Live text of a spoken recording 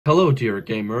Hello dear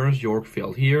gamers,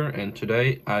 Yorkfield here, and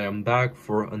today I am back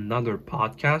for another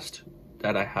podcast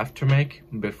that I have to make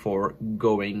before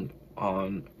going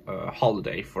on a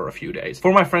holiday for a few days.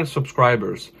 For my friends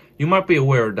subscribers, you might be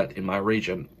aware that in my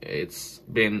region it's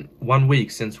been 1 week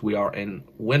since we are in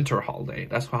winter holiday.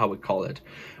 That's how we call it.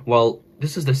 Well,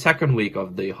 this is the second week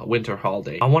of the winter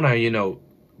holiday. I want to,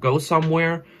 go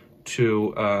somewhere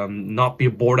to not be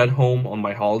bored at home on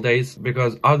my holidays,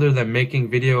 because other than making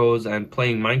videos and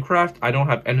playing Minecraft, I don't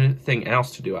have anything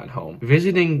else to do at home.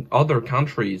 Visiting other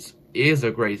countries is a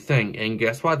great thing, and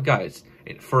guess what, guys?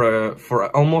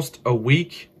 For almost a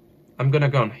week, I'm gonna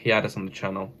go on hiatus on the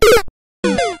channel.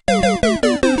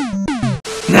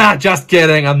 Nah, just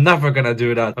kidding, I'm never gonna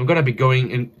do that. I'm gonna be going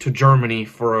into Germany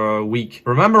for a week.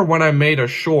 Remember when I made a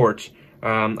short,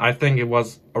 I think it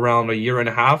was around a year and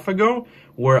a half ago,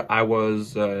 where I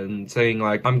was saying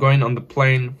like, I'm going on the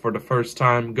plane for the first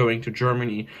time, going to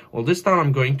Germany. Well, this time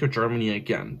I'm going to Germany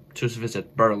again to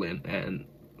visit Berlin and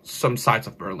some sites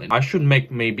of Berlin. I should make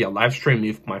maybe a live stream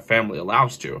if my family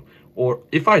allows to. Or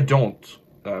if I don't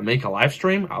make a live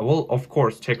stream, I will of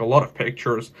course take a lot of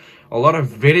pictures, a lot of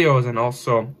videos, and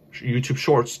also YouTube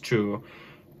shorts to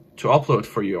upload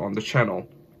for you on the channel.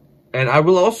 And I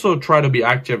will also try to be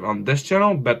active on this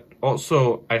channel, but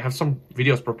also I have some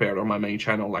videos prepared on my main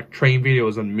channel, like train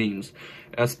videos and memes.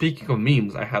 Speaking of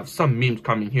memes, I have some memes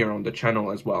coming here on the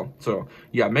channel as well. So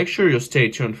yeah, make sure you stay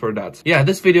tuned for that. Yeah,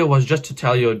 this video was just to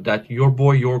tell you that your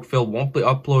boy Yorkfield won't be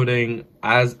uploading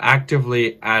as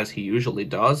actively as he usually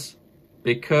does,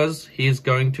 because he's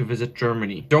going to visit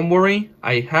Germany. Don't worry,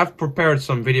 I have prepared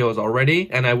some videos already,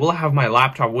 and I will have my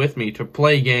laptop with me to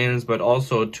play games, but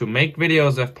also to make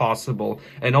videos if possible,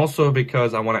 and also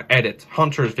because I want to edit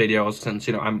Hunter's videos, since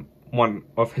I'm one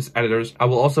of his editors. I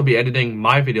will also be editing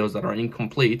my videos that are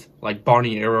incomplete, like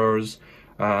Barney errors,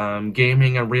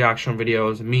 gaming and reaction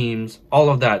videos, memes, all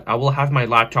of that. I will have my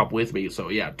laptop with me, so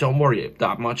yeah, don't worry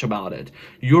that much about it.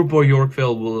 Your boy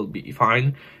Yorkfield will be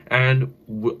fine, and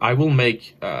I will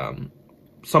make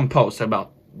some posts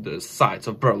about the sights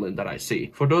of Berlin that I see.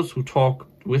 For those who talk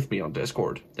with me on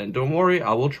Discord, then don't worry,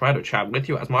 I will try to chat with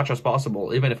you as much as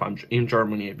possible, even if I'm in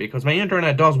Germany, because my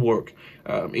internet does work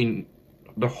in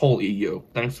the whole EU.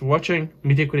 Thanks for watching.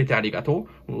 Mite kurite arigato.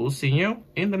 We'll see you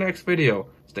in the next video.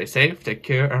 Stay safe, take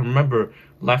care, and remember,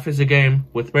 life is a game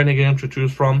with many games to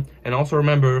choose from. And also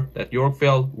remember that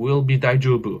Yorkfield will be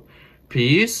Daijubu.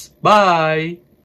 Peace. Bye.